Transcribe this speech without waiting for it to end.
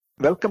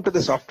Welcome to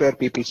the Software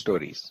People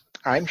Stories.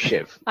 I'm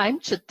Shiv. I'm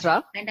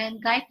Chitra. And I'm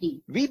Gayatri.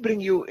 We bring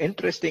you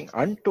interesting,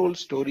 untold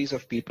stories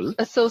of people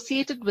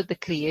Associated with the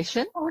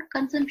creation Or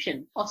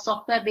consumption of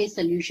software-based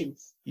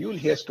solutions. You'll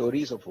hear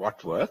stories of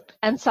what worked,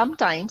 and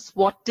sometimes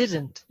what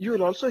didn't, you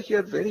will also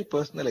hear very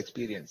personal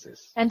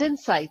experiences. and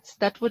insights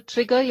that would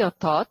trigger your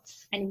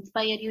thoughts And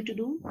inspire you to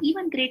do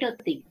even greater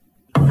things.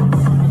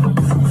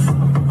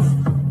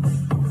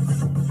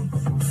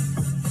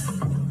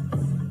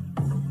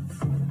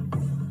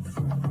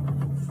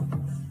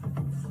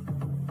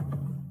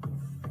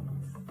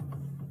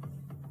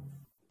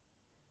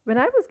 When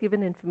I was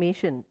given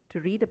information to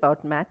read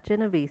about Matt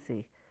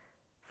Genovese,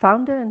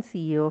 founder and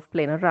CEO of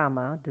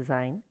Planorama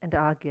Design and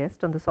our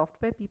guest on the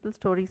Software People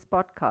Stories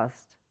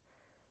podcast,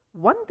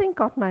 one thing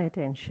caught my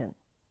attention: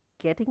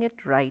 getting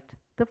it right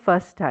the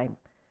first time,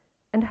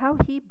 and how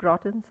he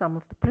brought in some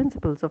of the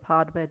principles of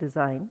hardware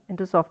design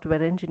into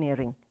software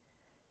engineering.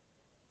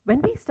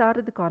 When we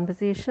started the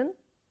conversation,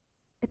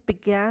 it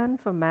began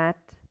for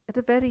Matt at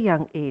a very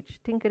young age,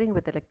 tinkering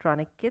with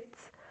electronic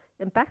kits,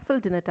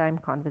 impactful dinner time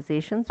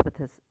conversations with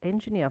his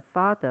engineer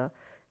father,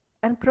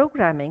 and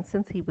programming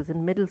since he was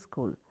in middle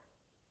school.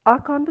 Our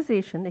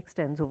conversation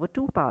extends over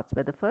two parts,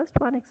 where the first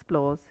one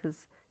explores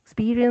his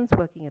experience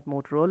working at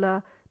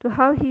Motorola to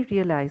how he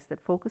realized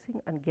that focusing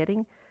on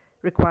getting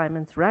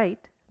requirements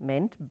right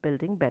meant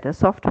building better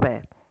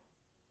software.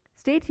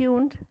 Stay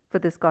tuned for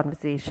this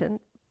conversation.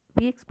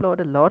 We explored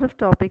a lot of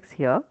topics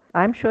here.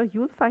 I'm sure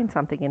you'll find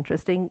something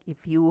interesting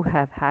if you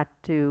have had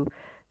to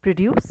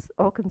produce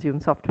or consume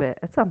software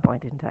at some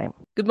point in time.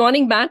 Good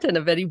morning, Matt, and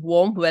a very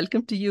warm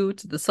welcome to you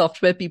to the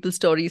Software People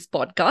Stories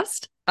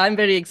podcast. I'm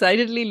very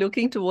excitedly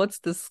looking towards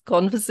this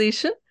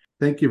conversation.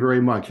 Thank you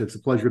very much. It's a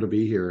pleasure to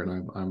be here,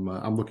 and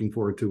I'm looking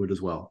forward to it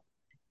as well.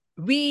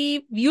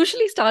 We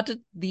usually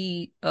started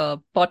the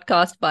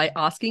podcast by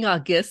asking our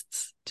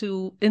guests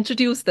to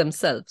introduce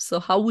themselves. So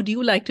how would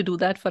you like to do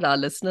that for our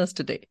listeners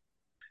today?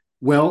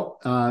 Well,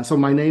 so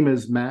my name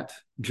is Matt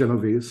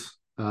Genovese.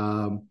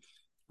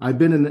 I've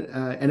been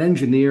an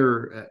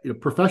engineer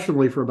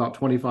professionally for about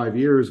 25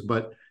 years,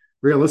 but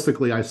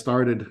realistically, I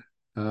started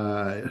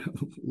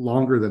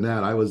longer than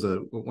that.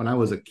 When I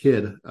was a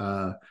kid,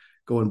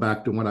 going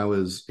back to when I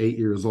was 8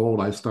 years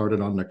old, I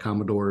started on the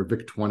Commodore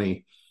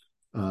VIC-20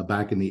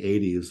 back in the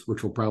 80s,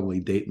 which will probably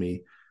date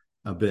me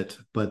a bit.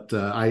 But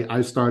I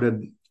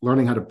started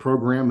learning how to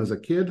program as a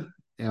kid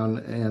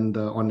and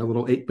on the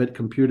little 8-bit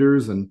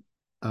computers. And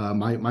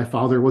my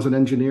father was an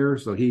engineer,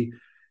 so he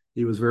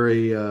was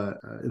very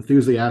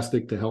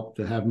enthusiastic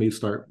to have me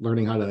start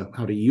learning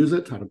how to use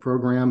it, how to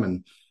program,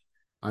 and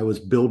I was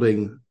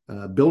building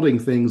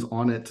things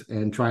on it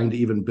and trying to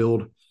even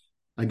build,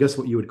 I guess,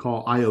 what you would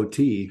call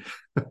IoT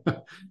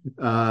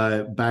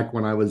back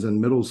when I was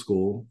in middle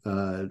school.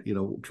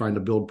 Trying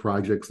to build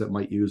projects that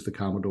might use the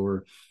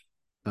Commodore,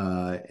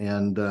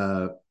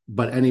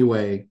 but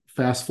anyway,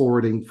 fast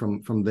forwarding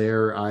from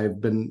there, I've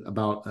been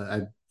about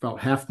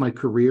half my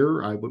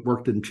career I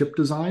worked in chip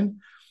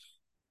design.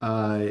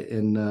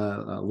 In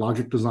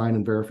logic design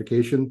and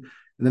verification.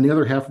 And then the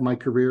other half of my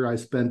career I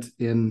spent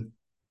in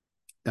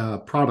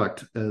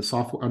product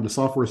software, on the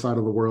software side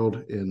of the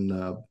world,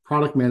 in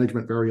product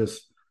management,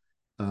 various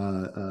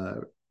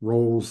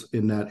roles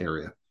in that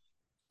area.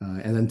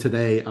 And then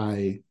today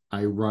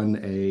I run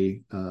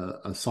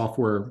a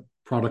software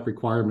product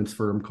requirements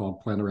firm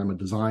called Planorama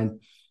Design.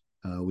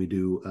 We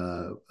do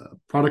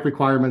product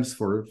requirements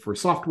for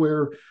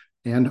software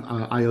and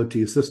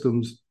IoT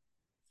systems.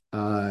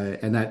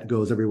 And that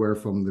goes everywhere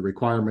from the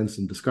requirements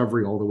and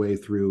discovery all the way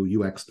through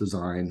UX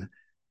design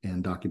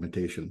and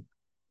documentation.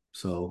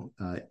 So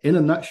in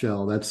a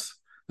nutshell, that's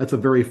a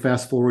very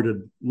fast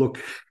forwarded look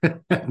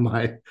at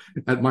my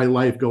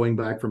life going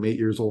back from 8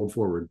 years old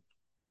forward.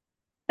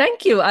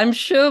 Thank you. I'm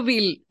sure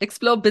we'll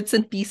explore bits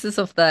and pieces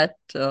of that,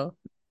 through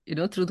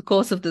the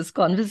course of this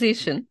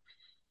conversation.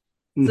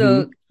 Mm-hmm.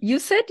 So you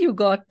said you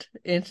got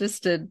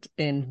interested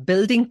in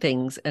building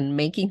things and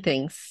making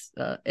things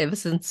ever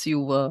since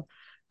you were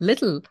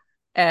little,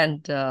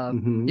 and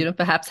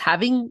perhaps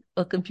having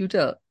a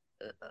computer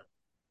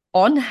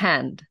on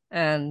hand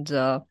and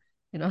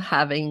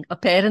having a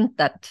parent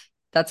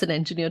that's an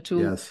engineer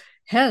too. Yes.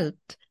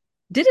 Helped.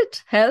 Did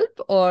it help,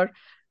 or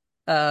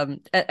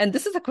and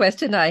this is a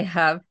question I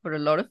have for a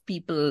lot of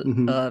people,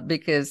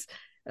 because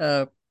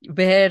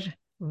where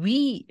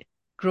we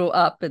grow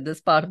up in this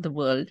part of the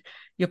world,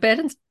 your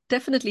parents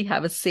definitely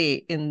have a say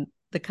in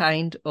the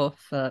kind of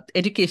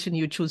education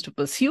you choose to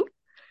pursue,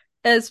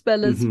 as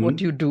well as what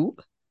you do.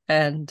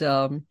 And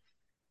Sure.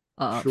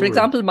 for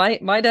example,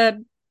 my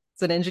dad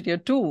is an engineer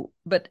too,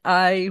 but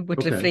I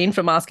would refrain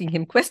from asking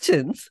him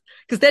questions,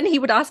 because then he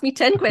would ask me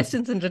 10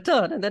 questions in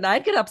return, and then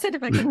I'd get upset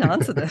if I couldn't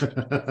answer them.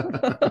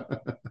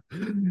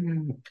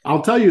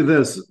 I'll tell you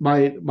this,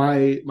 my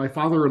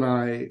father and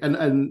I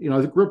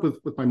grew up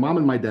with my mom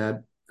and my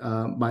dad,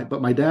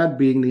 but my dad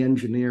being the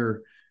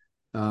engineer,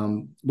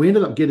 we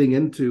ended up getting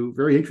into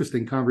very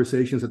interesting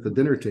conversations at the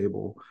dinner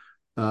table,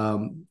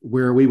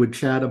 where we would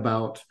chat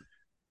about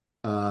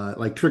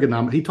like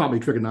trigonometry. He taught me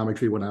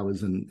trigonometry when I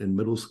was in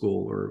middle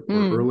school or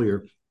Mm.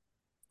 earlier,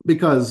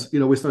 because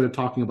we started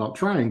talking about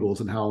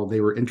triangles and how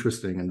they were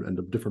interesting and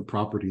the different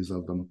properties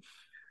of them.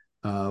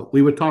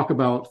 We would talk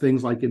about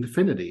things like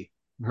infinity,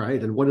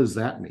 right? And what does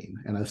that mean?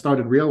 And I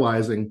started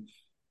realizing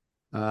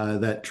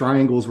that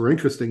triangles were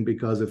interesting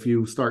because if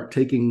you start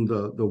taking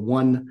the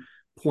one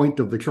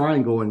point of the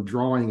triangle and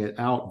drawing it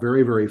out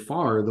very, very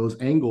far, those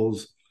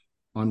angles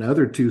on the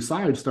other two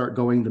sides start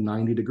going to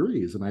 90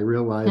 degrees. And I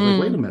realized, like,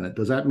 wait a minute,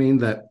 does that mean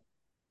that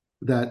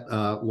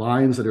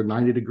lines that are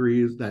 90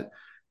 degrees, that,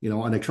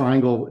 on a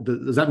triangle,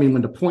 does that mean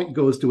when the point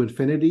goes to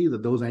infinity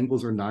that those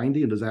angles are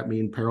 90? And does that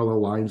mean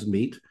parallel lines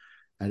meet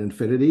at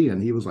infinity?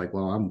 And he was like,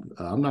 well,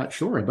 I'm not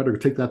sure. I better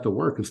take that to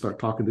work and start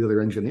talking to the other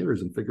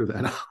engineers and figure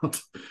that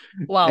out.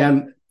 Wow.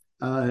 And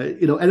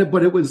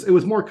but it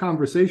was more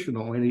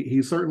conversational, and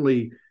he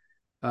certainly,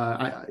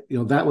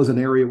 that was an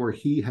area where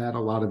he had a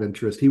lot of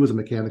interest. He was a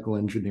mechanical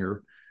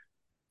engineer,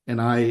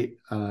 and I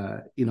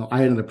had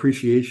an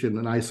appreciation,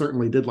 and I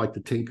certainly did like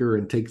to tinker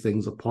and take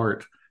things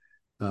apart,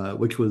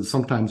 which was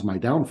sometimes my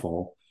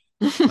downfall,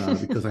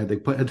 because I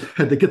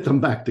had to get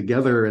them back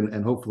together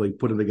and hopefully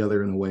put them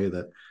together in a way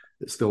that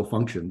it still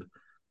functioned.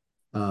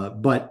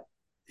 But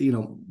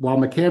while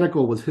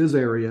mechanical was his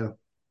area,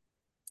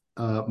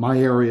 my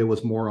area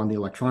was more on the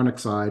electronic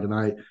side,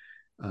 and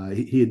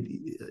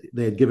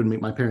they had given me,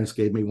 my parents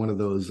gave me one of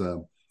those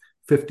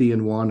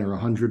 50-in-1 or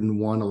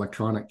 100-in-1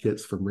 electronic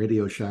kits from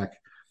Radio Shack,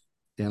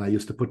 and I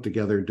used to put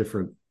together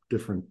different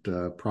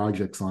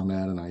projects on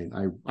that,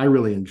 and I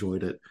really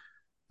enjoyed it.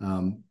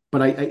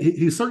 But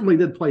he certainly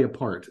did play a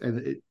part,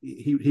 and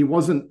he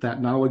wasn't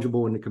that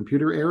knowledgeable in the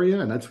computer area,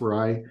 and that's where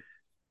I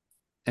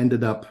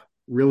ended up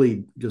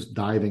really just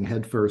diving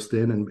headfirst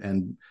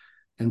in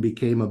and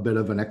became a bit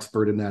of an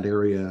expert in that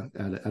area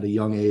at a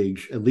young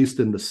age, at least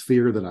in the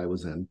sphere that I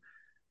was in.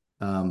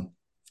 And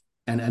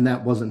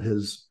that wasn't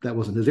his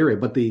area,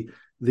 but the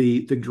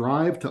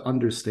drive to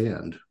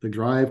understand, the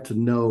drive to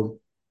know,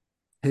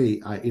 hey,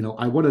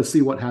 I want to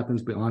see what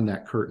happens beyond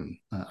that curtain.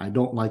 I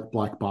don't like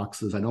black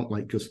boxes. I don't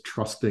like just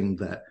trusting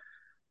that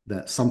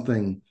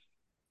something,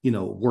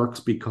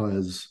 works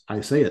because I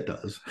say it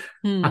does.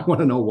 I want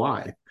to know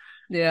why.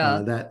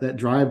 Yeah. That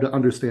drive to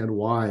understand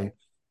why,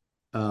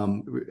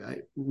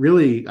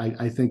 really,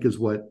 I think is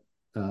what,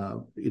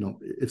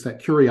 it's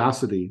that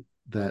curiosity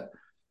that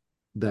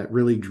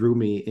really drew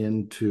me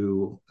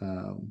into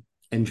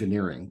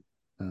engineering,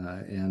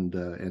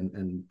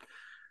 and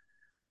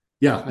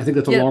yeah, I think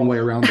that's a long way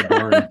around the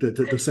barn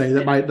to say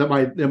that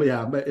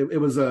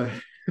it was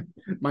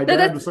my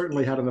dad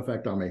certainly had an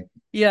effect on me.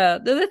 Yeah,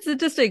 that's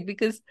interesting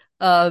because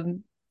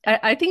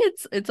I think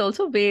it's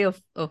also a way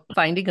of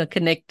finding a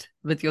connect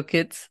with your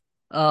kids.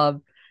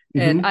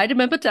 And I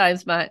remember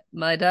times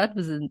my dad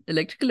was an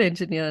electrical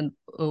engineer and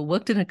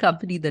worked in a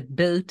company that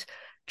built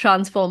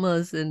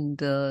transformers and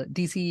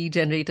DC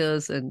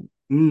generators and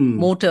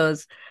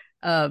motors.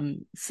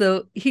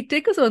 So he'd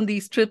take us on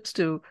these trips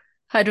to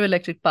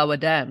hydroelectric power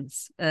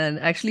dams and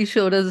actually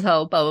showed us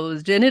how power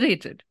was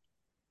generated.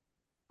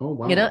 Oh,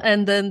 wow.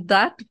 And then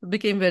that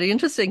became very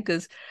interesting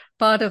because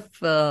part of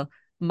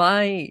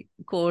my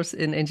course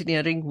in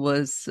engineering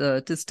was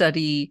to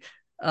study,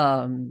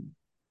 turbines.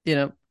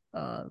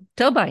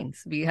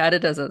 We had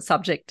it as a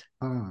subject,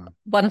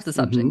 one of the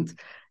subjects.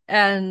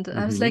 And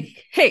I was like,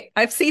 hey,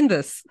 I've seen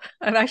this.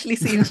 I've actually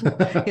seen,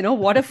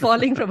 water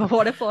falling from a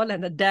waterfall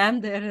and a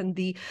dam there and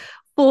the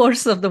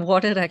force of the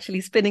water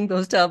actually spinning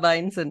those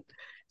turbines and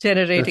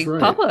generating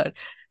power.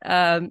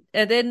 And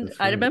then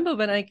I remember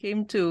when I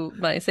came to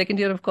my second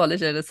year of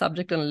college, I had a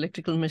subject on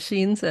electrical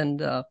machines, and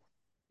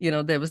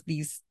there was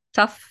these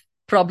tough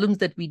problems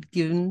that we'd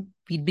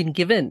been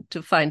given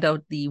to find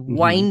out the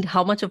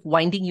how much of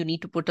winding you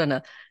need to put on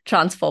a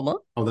transformer.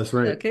 Oh, that's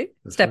right. Okay,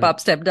 that's step right. up,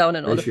 step down,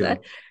 and all of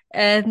that.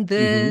 And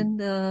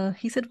then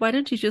he said, "Why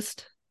don't you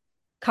just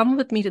come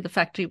with me to the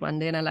factory one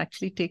day, and I'll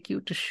actually take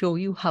you to show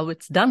you how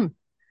it's done."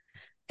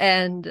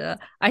 And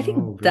I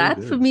think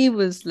that for me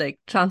was like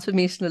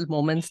transformational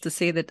moments to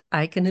say that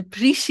I can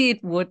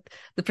appreciate what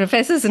the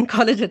professors in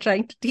college are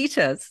trying to teach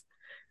us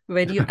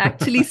when you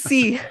actually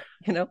see,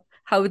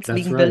 how it's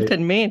being built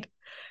and made.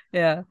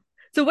 Yeah.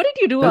 So what did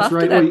you do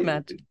after that,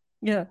 Matt?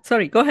 Yeah.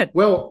 Sorry, go ahead.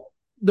 Well,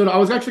 no, I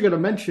was actually going to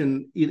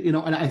mention,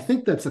 and I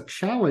think that's a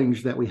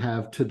challenge that we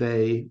have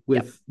today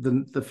with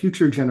the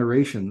future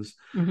generations.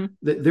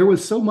 That there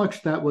was so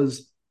much that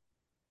was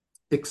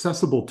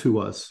accessible to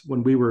us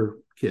when we were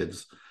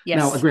kids. Yes.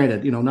 Now,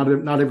 granted,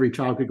 not every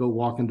child could go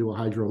walk into a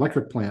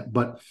hydroelectric plant,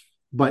 but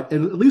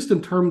at least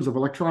in terms of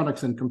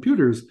electronics and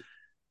computers,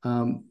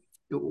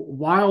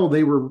 while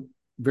they were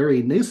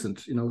very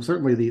nascent,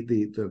 certainly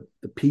the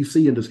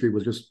PC industry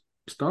was just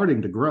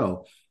starting to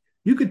grow.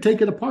 You could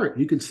take it apart.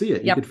 You could see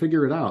it. You could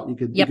figure it out. You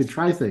could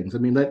try things. I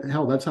mean,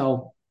 that's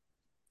how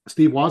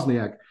Steve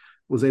Wozniak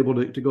was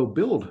able to go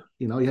build.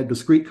 He had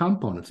discrete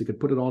components. He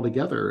could put it all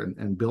together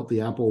and built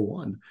the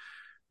Apple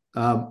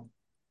I.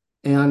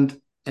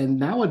 And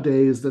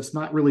nowadays, that's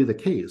not really the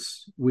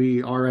case.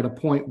 We are at a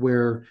point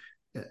where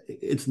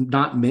it's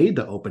not made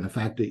to open. In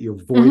fact, that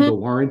you'll void the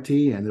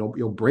warranty and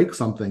you'll break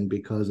something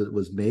because it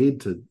was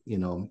made to,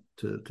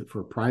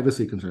 for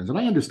privacy concerns. And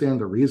I understand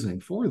the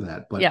reasoning for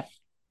that, but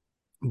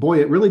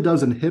boy, it really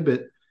does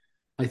inhibit,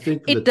 I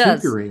think, the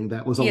tinkering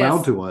that was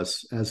allowed to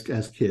us as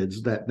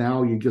kids, that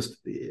now you just,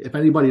 if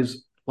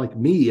anybody's like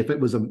me, if it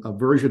was a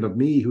version of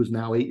me who's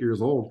now 8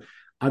 years old,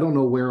 I don't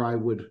know where I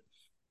would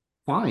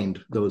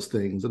find those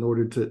things in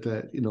order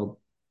to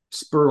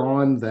spur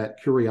on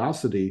that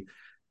curiosity,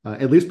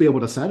 at least be able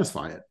to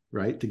satisfy it,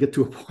 right? To get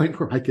to a point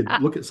where I could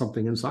look at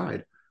something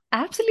inside.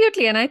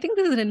 Absolutely. And I think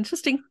this is an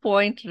interesting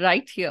point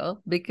right here,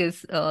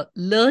 because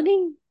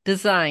learning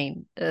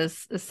design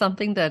is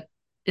something that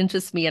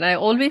interests me. And I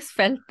always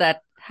felt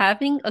that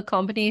having a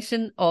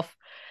combination of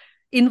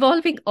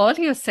involving all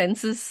your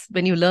senses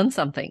when you learn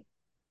something,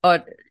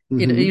 or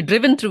you're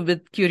driven through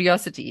with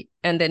curiosity,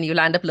 and then you'll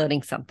end up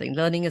learning something.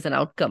 Learning is an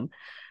outcome.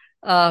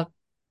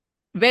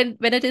 When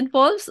it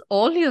involves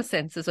all your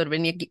senses, or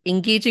when you're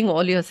engaging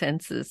all your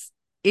senses,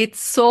 it's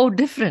so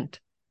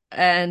different.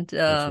 And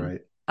that's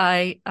right.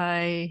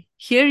 I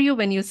hear you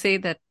when you say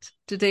that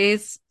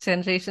today's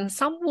generation is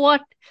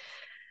somewhat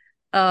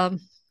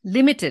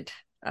limited.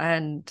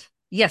 And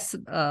yes,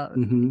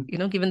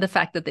 given the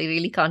fact that they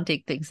really can't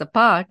take things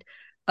apart,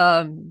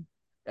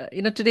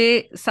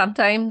 today,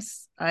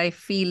 sometimes I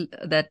feel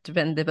that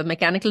when there were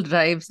mechanical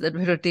drives that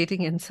were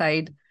rotating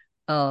inside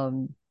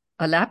a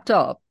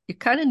laptop, you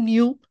kind of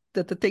knew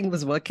that the thing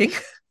was working.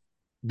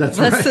 That's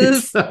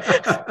versus,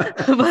 right.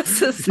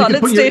 versus you can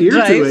put your solid-state ear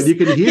drives. to it. You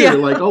can hear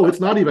like, oh, it's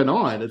not even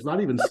on. It's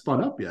not even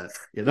spun up yet.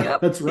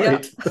 That's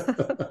right.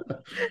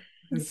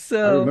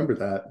 So I remember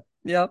that.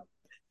 Yeah.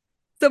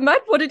 So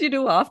Matt, what did you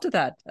do after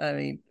that? I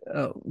mean,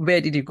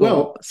 where did you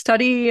go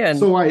study? And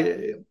so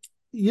I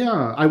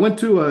went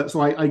to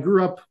I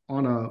grew up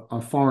on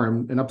a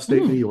farm in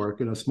upstate New York,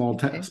 in a small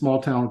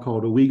town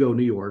called Owego,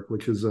 New York,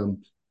 which is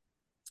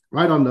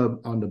right on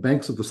the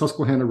banks of the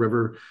Susquehanna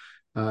River.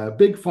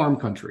 Big farm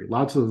country.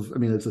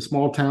 It's a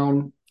small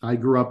town. I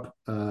grew up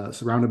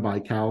surrounded by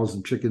cows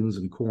and chickens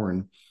and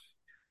corn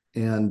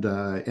and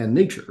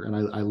nature, and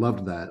I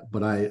loved that.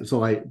 But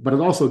it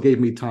also gave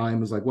me time.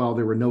 It was like, well,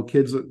 there were no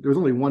kids. There was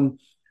only one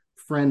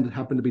friend that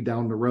happened to be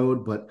down the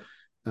road, but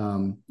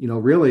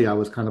really I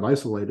was kind of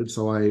isolated.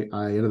 So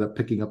I ended up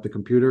picking up the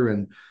computer,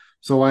 and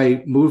so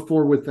I moved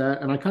forward with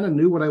that. And I kind of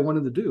knew what I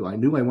wanted to do. I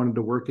knew I wanted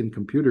to work in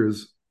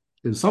computers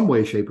in some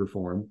way, shape, or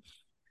form.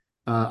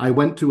 I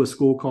went to a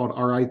school called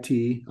RIT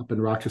up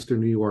in Rochester,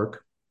 New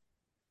York.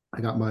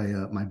 I got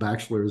my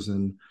bachelor's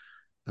in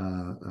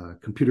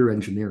computer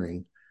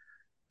engineering,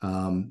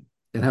 and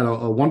had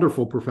a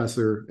wonderful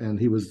professor, and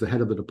he was the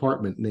head of the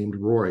department, named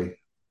Roy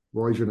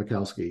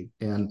Janikowski.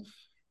 And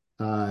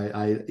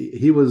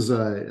he was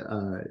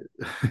a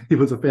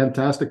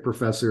fantastic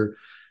professor.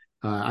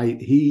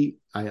 I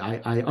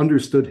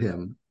understood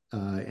him,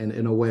 and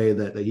in a way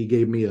that he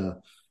gave me a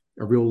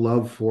real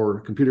love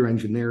for computer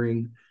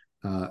engineering,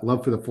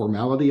 love for the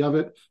formality of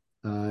it.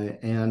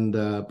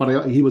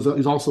 But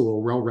he's also a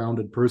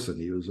well-rounded person.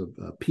 He was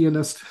a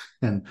pianist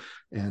and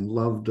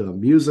loved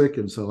music.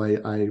 And so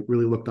I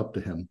really looked up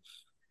to him.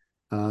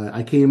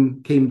 I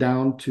came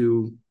down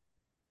to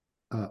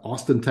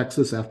Austin,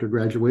 Texas after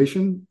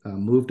graduation,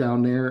 moved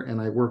down there,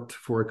 and I worked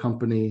for a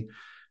company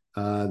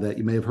that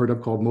you may have heard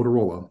of called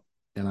Motorola.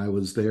 And I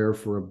was there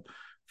for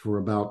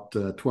about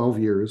 12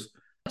 years.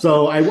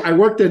 So I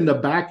worked in the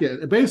back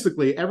end,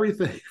 basically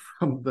everything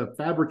from the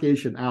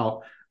fabrication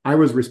out. I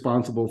was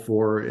responsible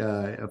for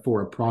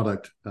a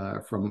product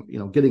from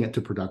getting it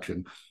to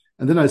production,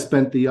 and then I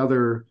spent the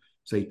other,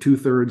 say,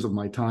 2/3 of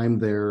my time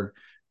there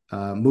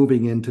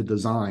moving into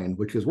design,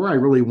 which is where I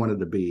really wanted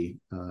to be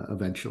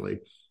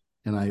eventually.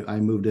 And I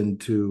moved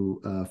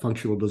into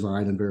functional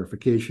design and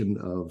verification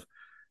of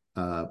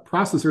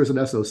processors and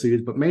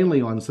SoCs, but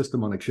mainly on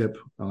system on a chip,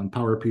 on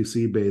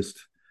PowerPC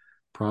based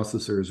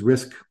processors,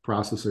 RISC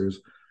processors,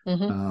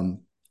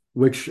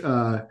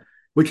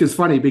 which is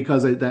funny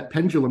because that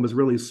pendulum has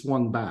really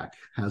swung back,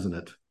 hasn't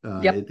it?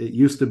 It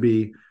used to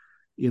be,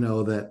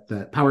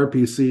 that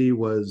PowerPC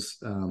was,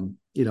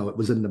 it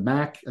was in the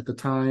Mac at the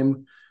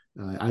time.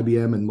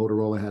 IBM and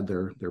Motorola had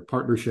their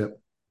partnership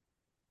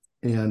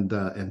and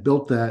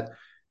built that.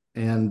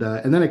 And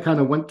then it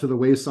kind of went to the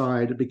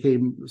wayside. It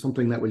became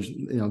something that was,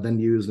 then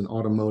used in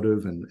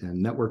automotive and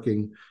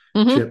networking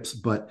chips.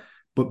 But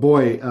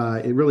boy,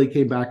 it really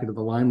came back into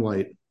the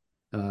limelight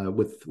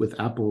with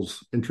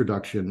Apple's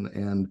introduction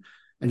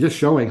and just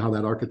showing how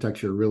that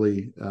architecture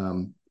really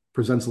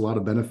presents a lot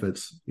of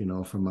benefits,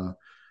 from a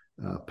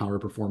power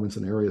performance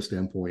and area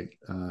standpoint.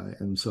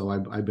 And so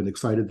I've been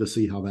excited to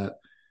see how that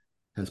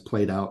has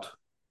played out.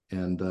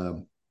 And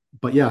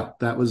but yeah,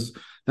 that was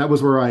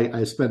where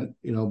I spent,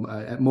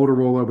 at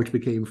Motorola, which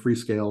became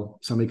Freescale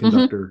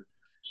Semiconductor.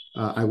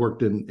 I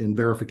worked in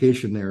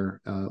verification there,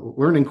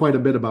 learning quite a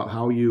bit about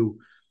how you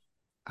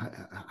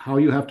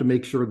have to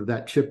make sure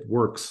that chip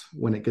works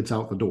when it gets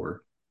out the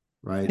door,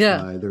 right?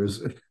 Yeah.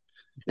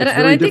 It's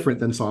very different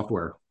than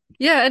software.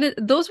 Yeah, and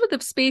those were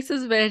the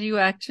spaces where you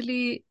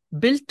actually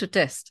built to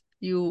test.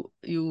 you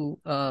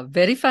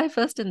verify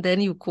first and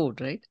then you code,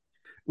 right?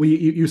 Well,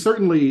 you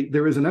certainly,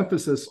 there is an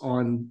emphasis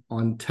on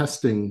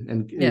testing,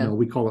 and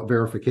we call it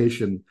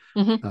verification,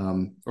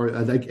 or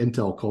I think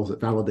Intel calls it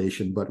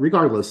validation. But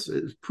regardless,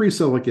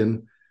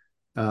 pre-silicon,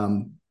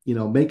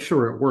 make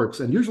sure it works,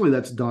 and usually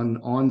that's done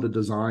on the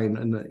design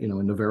and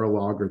in the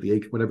Verilog or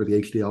whatever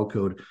the HDL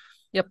code.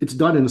 Yep. It's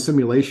done in a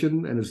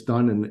simulation, and it's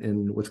done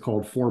in what's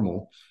called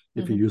formal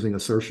if you're using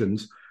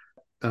assertions.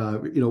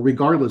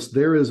 Regardless,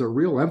 there is a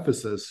real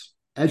emphasis,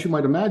 as you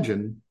might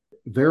imagine,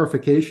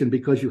 verification,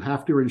 because you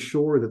have to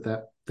ensure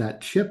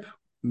that chip,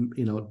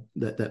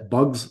 that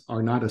bugs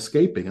are not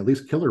escaping, at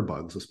least killer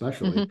bugs,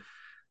 especially,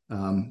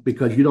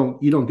 because you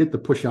don't get to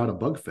push out a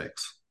bug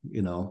fix.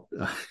 You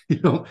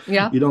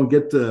don't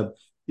get to.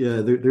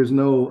 There's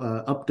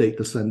no update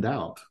to send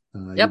out.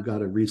 You've got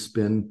to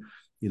respin,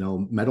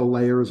 metal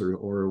layers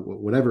or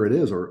whatever it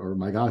is, or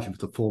my gosh, if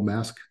it's a full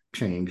mask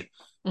change,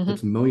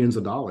 it's millions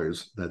of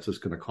dollars that's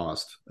just going to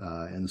cost.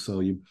 And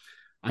so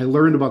I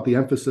learned about the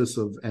emphasis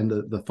of and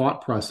the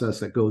thought process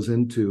that goes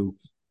into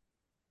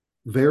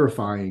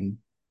verifying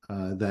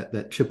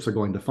that chips are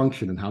going to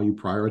function, and how you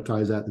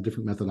prioritize that, the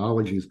different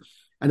methodologies.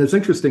 And it's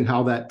interesting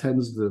how that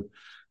tends to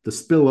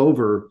spill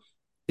over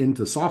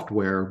into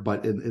software,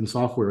 but in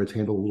software it's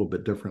handled a little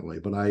bit differently.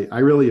 But I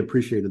really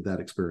appreciated that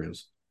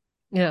experience.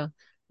 Yeah.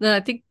 No, I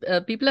think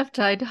people have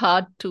tried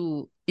hard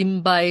to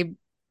imbibe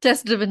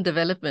test-driven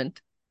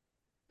development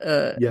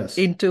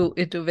into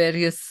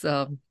various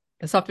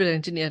software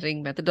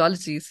engineering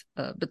methodologies,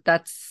 but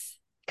that's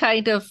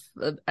kind of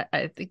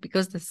I think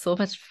because there's so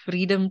much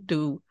freedom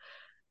to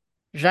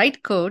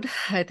write code,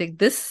 I think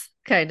this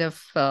kind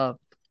of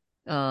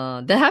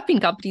there have been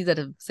companies that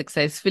have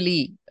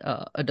successfully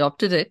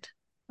adopted it,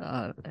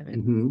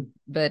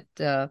 but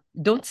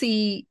don't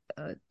see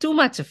too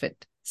much of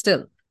it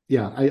still.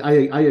 Yeah,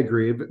 I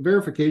agree.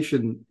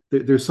 Verification,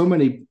 there's so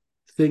many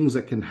things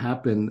that can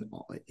happen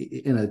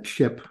in a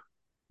chip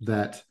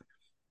that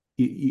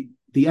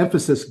the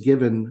emphasis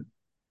given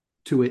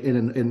to it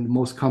in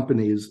most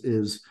companies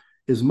is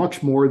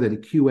much more than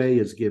QA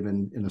is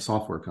given in a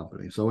software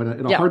company. So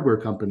in a hardware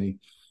company,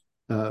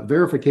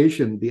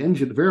 verification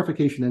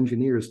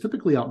engineers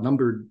typically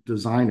outnumber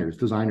designers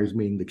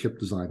meaning the chip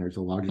designers,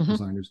 the logic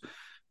designers,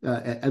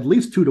 at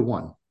least 2 to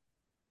 1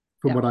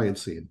 from what I had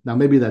seen. Now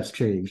maybe that's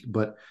changed,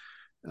 but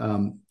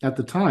at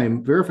the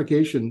time,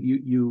 verification,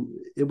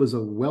 it was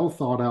a well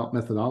thought out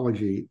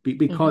methodology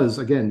because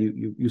again,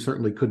 you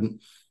certainly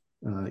couldn't.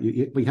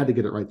 We had to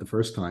get it right the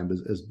first time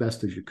as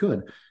best as you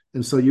could.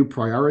 And so you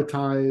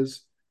prioritize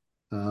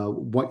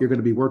what you're going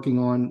to be working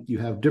on. You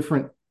have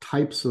different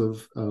types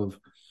of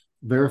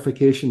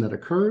verification that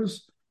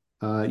occurs.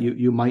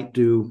 You might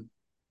do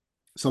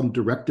some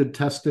directed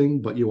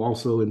testing, but you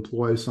also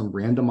employ some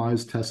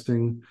randomized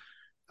testing.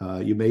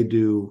 You may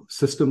do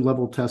system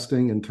level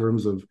testing in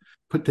terms of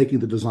taking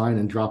the design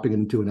and dropping it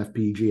into an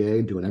FPGA,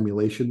 into an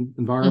emulation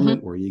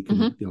environment, or you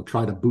can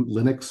try to boot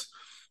Linux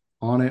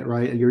on it,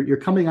 right? And you're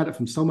coming at it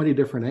from so many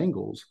different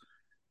angles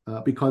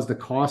because the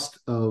cost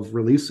of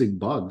releasing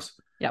bugs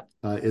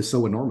is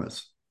so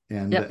enormous.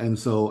 And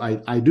so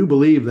I do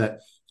believe that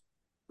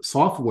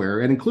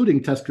software, and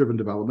including test-driven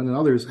development and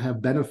others,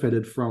 have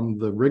benefited from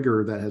the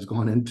rigor that has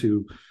gone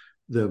into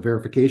the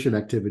verification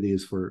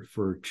activities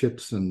for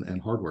chips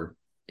and hardware.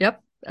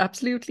 Yep,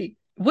 absolutely.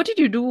 What did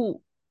you do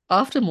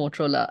after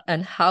Motorola,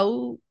 and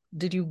how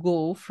did you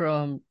go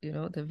from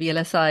the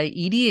VLSI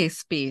EDA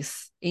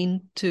space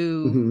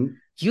into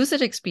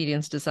user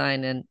experience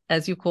design and,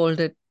 as you called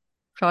it,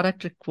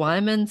 product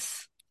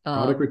requirements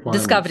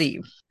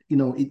discovery?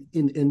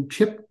 In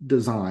chip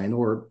design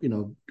or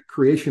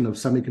creation of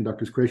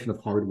semiconductors, creation of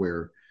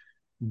hardware,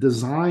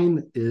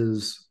 design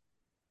is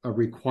a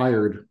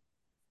required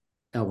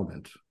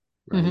element,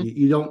 right?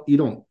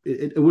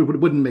 It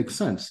wouldn't make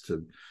sense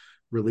to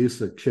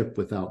release a chip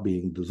without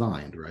being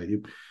designed, right?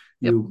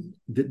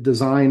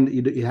 Design,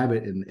 you have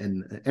it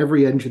in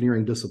every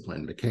engineering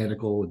discipline: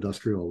 mechanical,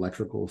 industrial,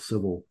 electrical,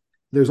 civil.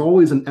 There's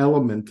always an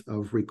element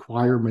of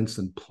requirements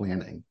and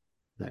planning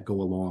that go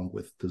along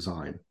with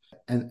design.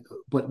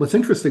 But what's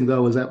interesting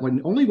though is that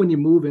when you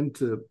move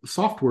into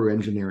software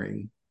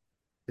engineering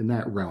in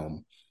that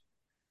realm,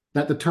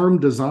 that the term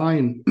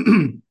design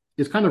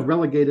is kind of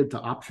relegated to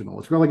optional.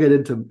 It's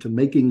relegated to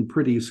making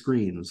pretty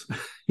screens,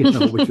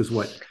 which is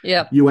what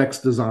UX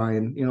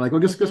design,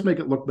 just make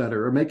it look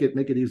better or make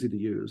it easy to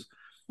use.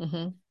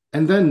 And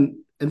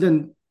then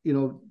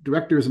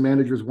directors and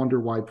managers wonder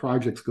why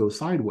projects go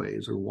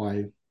sideways or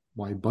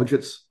why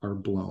budgets are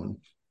blown.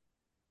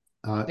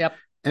 That's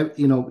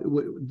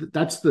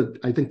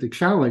I think the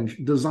challenge.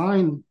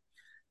 Design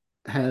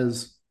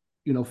has,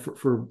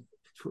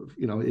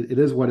 it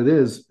is what it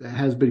is,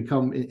 has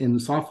become in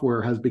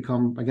software, has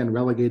become again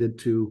relegated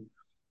to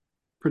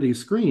pretty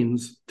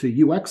screens,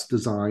 to UX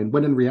design,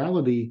 when in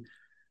reality,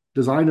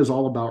 design is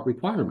all about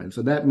requirements.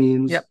 And that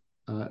means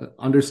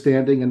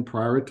understanding and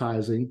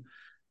prioritizing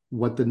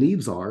what the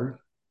needs are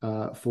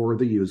for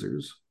the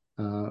users,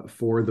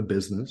 for the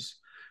business,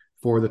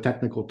 for the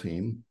technical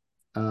team,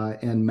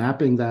 and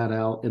mapping that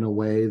out in a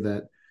way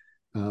that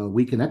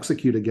we can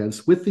execute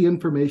against with the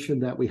information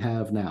that we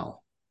have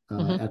now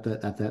at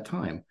that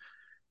time.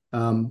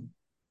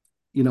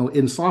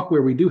 In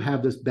software, we do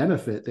have this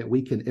benefit that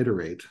we can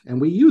iterate, and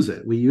we use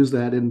it. We use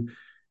that in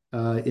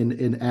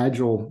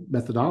agile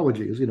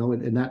methodologies,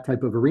 in that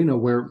type of arena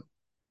where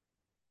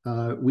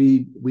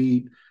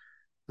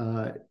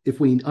if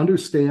we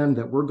understand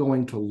that we're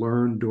going to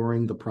learn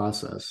during the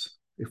process,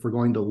 if we're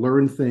going to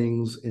learn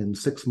things in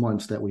 6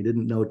 months that we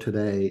didn't know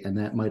today, and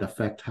that might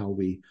affect how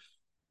we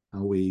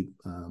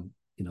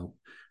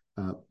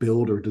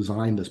build or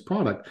design this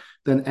product,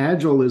 then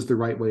agile is the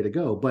right way to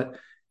go. But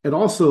it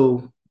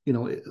also,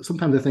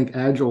 sometimes I think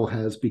agile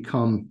has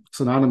become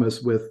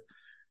synonymous with,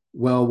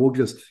 well, we'll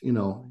just,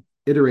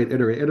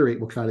 iterate,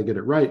 we'll try to get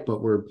it right,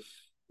 but we're,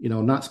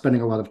 not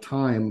spending a lot of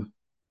time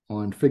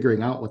on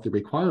figuring out what the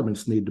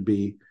requirements need to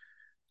be.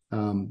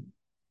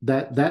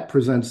 That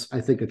presents,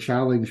 I think, a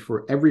challenge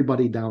for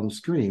everybody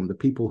downstream, the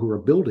people who are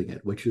building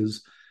it, which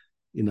is,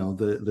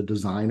 the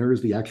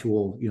designers, the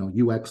actual,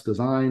 UX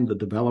design, the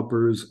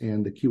developers,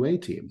 and the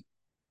QA team.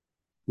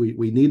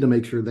 We need to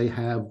make sure they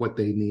have what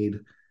they need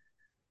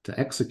to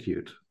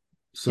execute.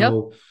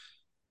 So,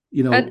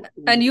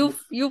 and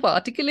you've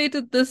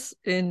articulated this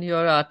in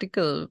your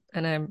article,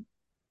 and I'm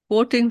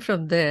quoting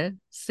from there,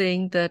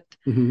 saying that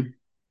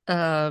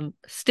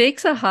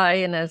stakes are high,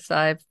 and as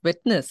I've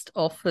witnessed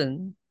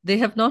often, they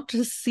have not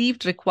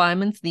received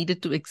requirements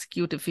needed to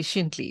execute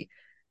efficiently.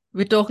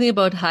 We're talking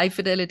about high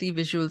fidelity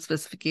visual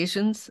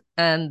specifications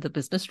and the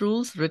business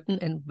rules written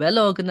in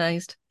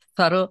well-organized,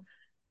 thorough,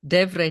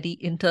 dev-ready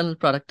internal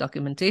product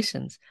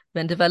documentations.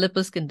 When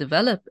developers can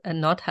develop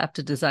and not have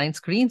to design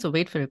screens or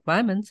wait for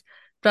requirements,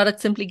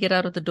 products simply get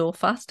out of the door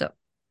faster.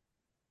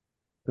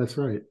 That's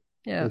right.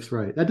 Yeah, that's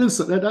right. That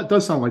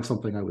does sound like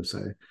something I would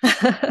say.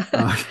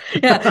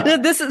 Yeah,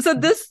 this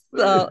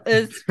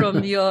is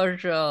from your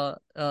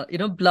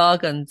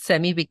blog on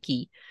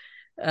SemiWiki,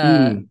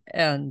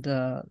 and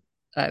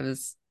I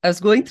was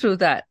going through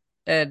that,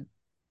 and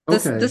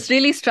this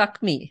really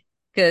struck me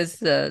because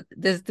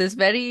there's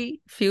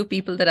very few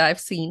people that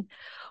I've seen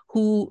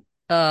who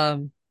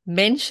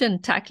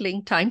mention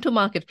tackling time to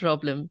market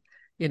problem,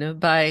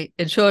 by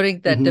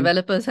ensuring that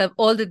developers have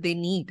all that they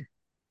need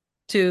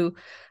to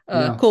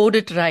code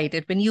it right.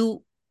 And when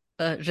you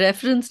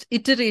referenced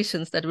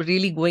iterations that were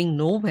really going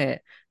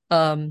nowhere,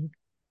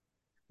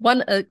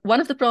 one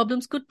of the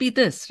problems could be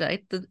this,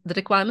 right? The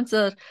requirements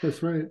are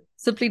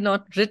simply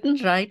not written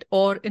right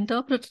or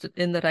interpreted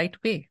in the right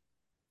way.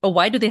 Or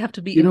why do they have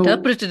to be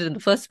interpreted in the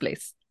first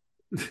place?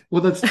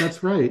 Well,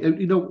 that's right.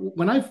 And,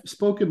 when I've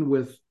spoken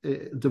with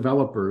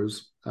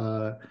developers,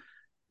 and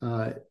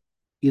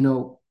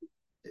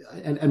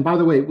by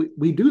the way,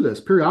 we do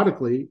this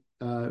periodically.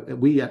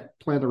 We at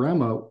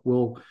Planorama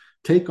will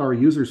take our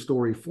user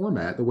story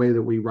format, the way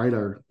that we write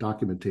our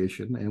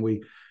documentation, and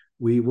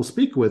we will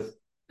speak with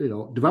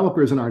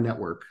developers in our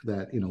network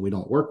that we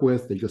don't work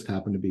with. They just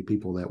happen to be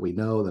people that we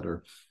know that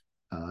are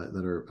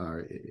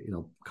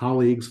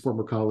colleagues,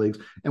 former colleagues,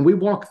 and we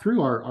walk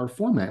through our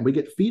format and we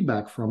get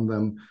feedback from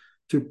them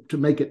to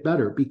make it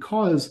better,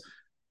 because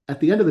at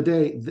the end of the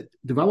day,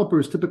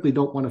 developers typically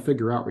don't want to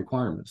figure out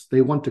requirements.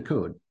 They want to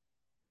code.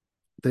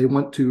 They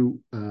want to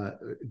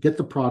get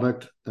the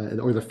product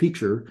or the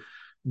feature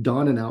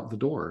done and out the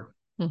door,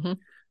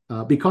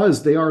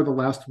 because they are the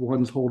last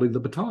ones holding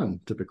the baton.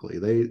 Typically,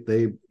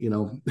 they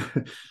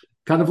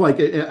kind of like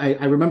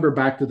I remember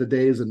back to the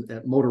days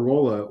at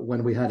Motorola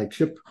when we had a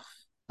chip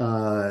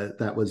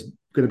that was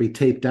going to be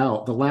taped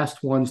out. The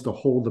last ones to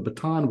hold the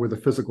baton were the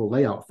physical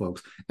layout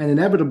folks, and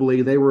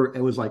inevitably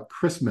it was like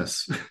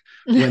Christmas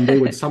when they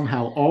would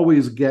somehow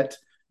always get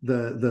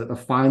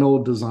the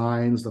final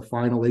designs, the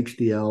final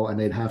HDL, and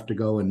they'd have to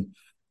go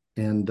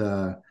and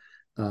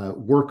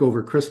work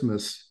over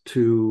Christmas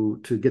to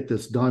get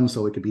this done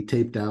so it could be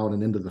taped out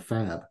and into the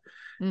fab.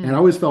 And I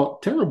always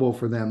felt terrible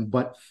for them,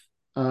 but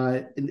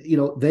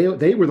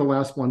they were the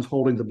last ones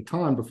holding the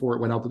baton before it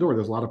went out the door.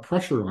 There's a lot of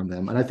pressure on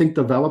them, and I think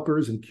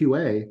developers and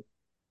QA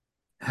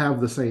have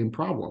the same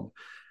problem.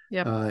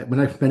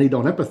 Many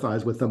don't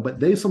empathize with them, but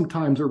they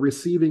sometimes are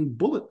receiving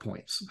bullet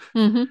points,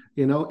 in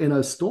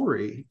a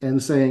story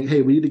and saying,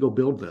 "Hey, we need to go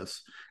build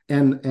this."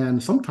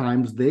 And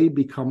sometimes they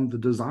become the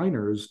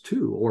designers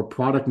too, or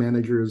product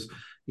managers,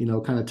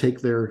 kind of take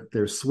their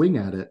swing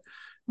at it.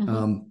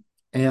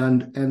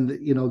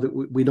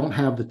 That we don't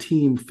have the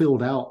team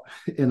filled out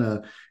in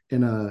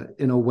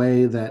a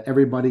way that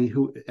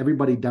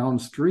everybody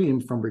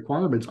downstream from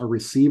requirements are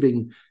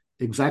receiving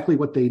exactly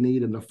what they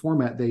need in the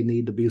format they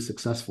need to be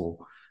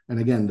successful. And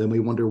again, then we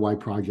wonder why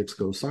projects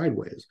go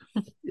sideways.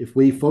 If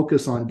we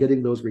focus on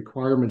getting those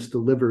requirements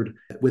delivered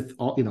with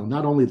all,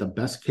 not only the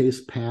best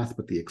case path,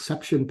 but the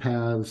exception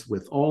paths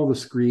with all the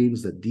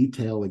screens that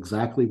detail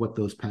exactly what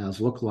those paths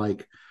look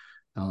like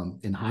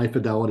in high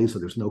fidelity, so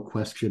there's no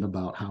question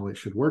about how it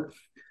should work,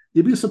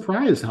 you'd be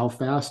surprised how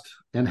fast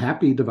and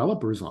happy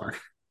developers are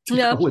to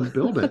go and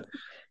build it.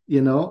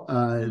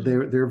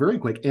 They're very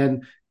quick.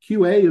 And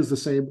QA is the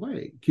same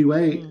way.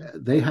 QA,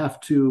 they have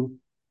to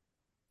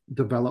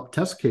develop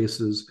test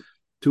cases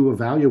to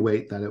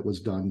evaluate that it was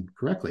done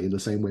correctly in the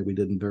same way we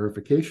did in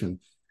verification.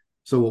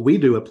 So what we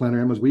do at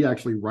Planarama is we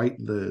actually write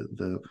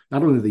the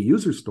not only the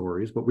user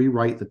stories, but we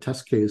write the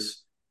test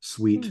case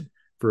suite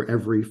for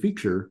every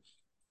feature.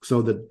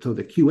 So the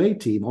QA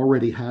team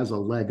already has a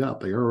leg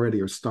up. They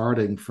already are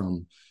starting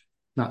from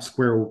not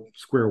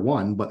square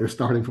one, but they're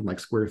starting from like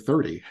square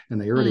 30, and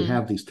they already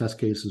have these test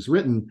cases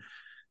written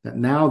that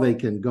now they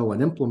can go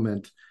and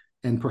implement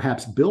and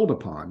perhaps build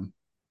upon.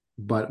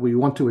 But we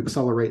want to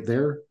accelerate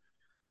their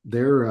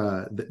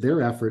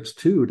efforts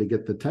too to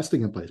get the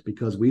testing in place,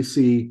 because we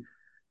see,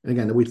 and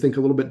again, we think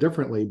a little bit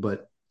differently,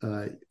 but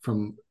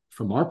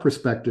from our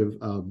perspective,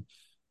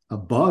 a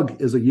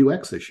bug is a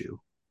UX issue.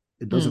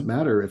 It doesn't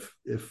matter if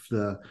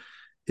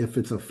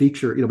it's a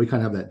feature. We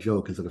kind of have that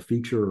joke: is it a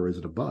feature or is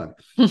it a bug?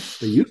 The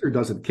user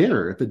doesn't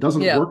care if it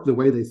doesn't work the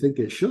way they think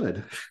it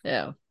should.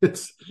 Yeah,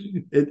 it's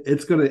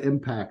going to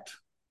impact.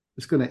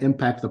 It's going to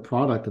impact the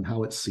product and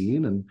how it's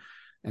seen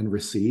and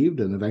received,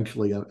 and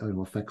eventually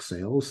affect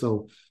sales.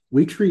 So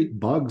we treat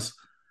bugs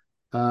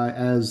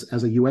as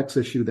a UX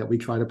issue that we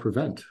try to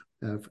prevent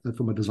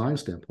from a design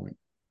standpoint.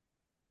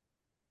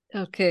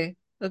 Okay,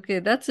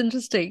 that's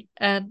interesting.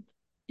 And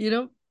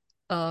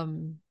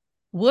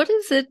what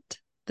is it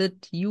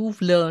that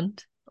you've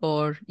learned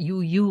or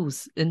you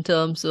use in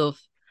terms of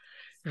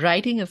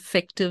writing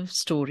effective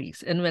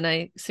stories? And when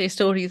I say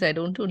stories, I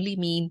don't only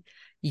mean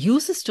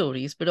user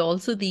stories, but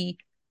also the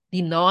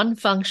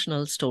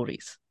non-functional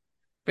stories.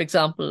 For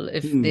example,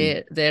 if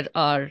there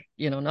are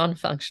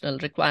non-functional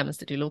requirements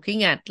that you're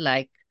looking at,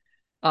 like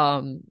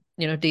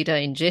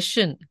data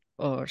ingestion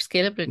or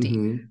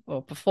scalability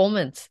or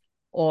performance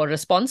or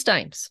response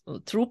times or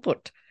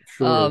throughput.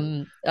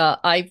 Sure.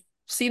 I've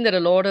seen that a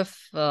lot of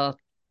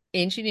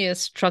engineers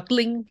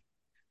struggling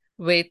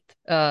with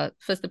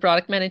first the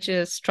product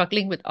managers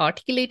struggling with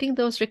articulating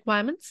those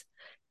requirements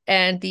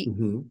and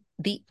the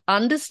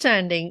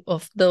understanding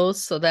of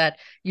those, so that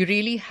you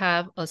really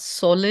have a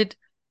solid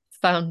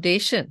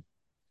foundation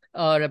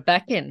or a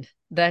backend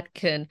that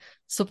can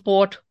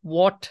support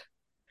what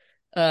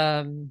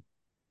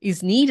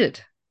is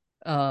needed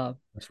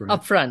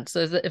upfront. So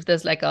if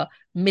there's like 1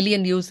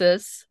 million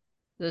users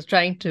that's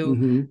trying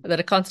to that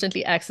are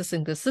constantly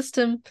accessing the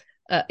system,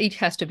 it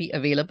has to be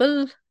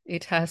available.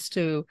 It has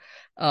to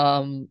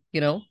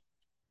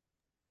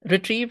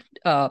retrieve,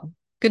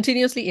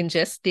 continuously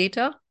ingest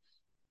data,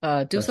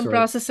 do some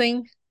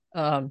processing,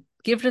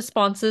 give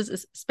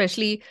responses,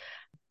 especially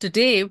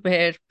today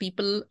where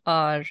people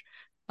are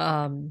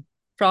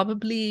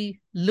probably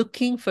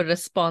looking for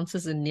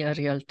responses in near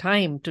real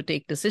time to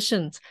take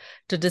decisions,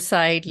 to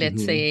decide,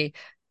 let's say,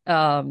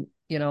 how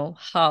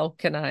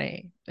can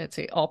I, let's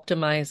say,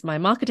 optimize my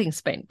marketing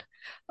spend?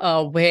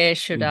 Where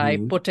should I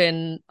put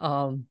in,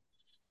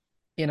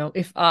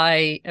 if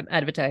I am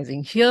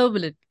advertising here,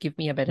 will it give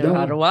me a better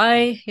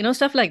ROI?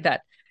 Stuff like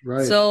that.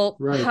 Right. So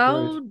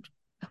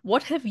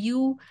what have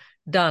you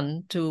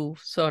done to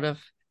sort of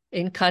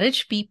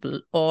encourage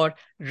people or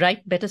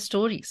write better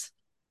stories?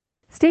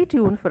 Stay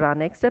tuned for our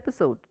next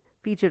episode,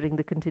 featuring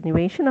the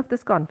continuation of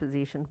this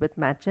conversation with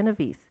Matt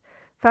Genovese,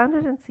 founder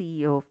and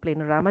CEO of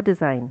Planarama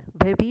Design,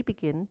 where we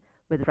begin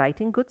with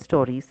writing good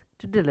stories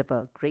to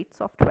deliver great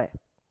software.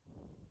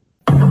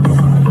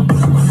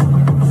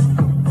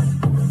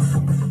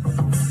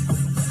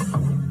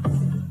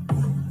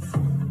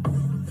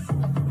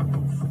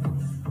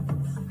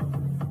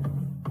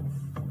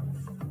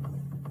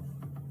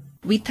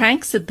 We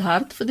thank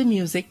Siddharth for the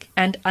music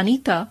and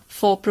Anita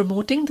for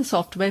promoting the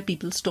Software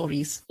People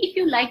Stories. If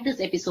you like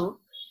this episode,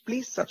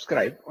 please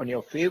subscribe on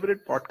your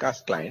favorite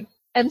podcast client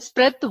and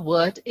spread the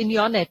word in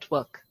your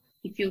network.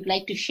 If you'd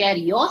like to share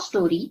your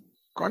story,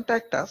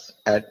 contact us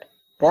at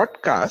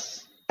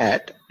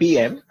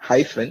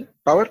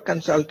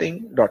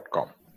podcasts@pm-powerconsulting.com.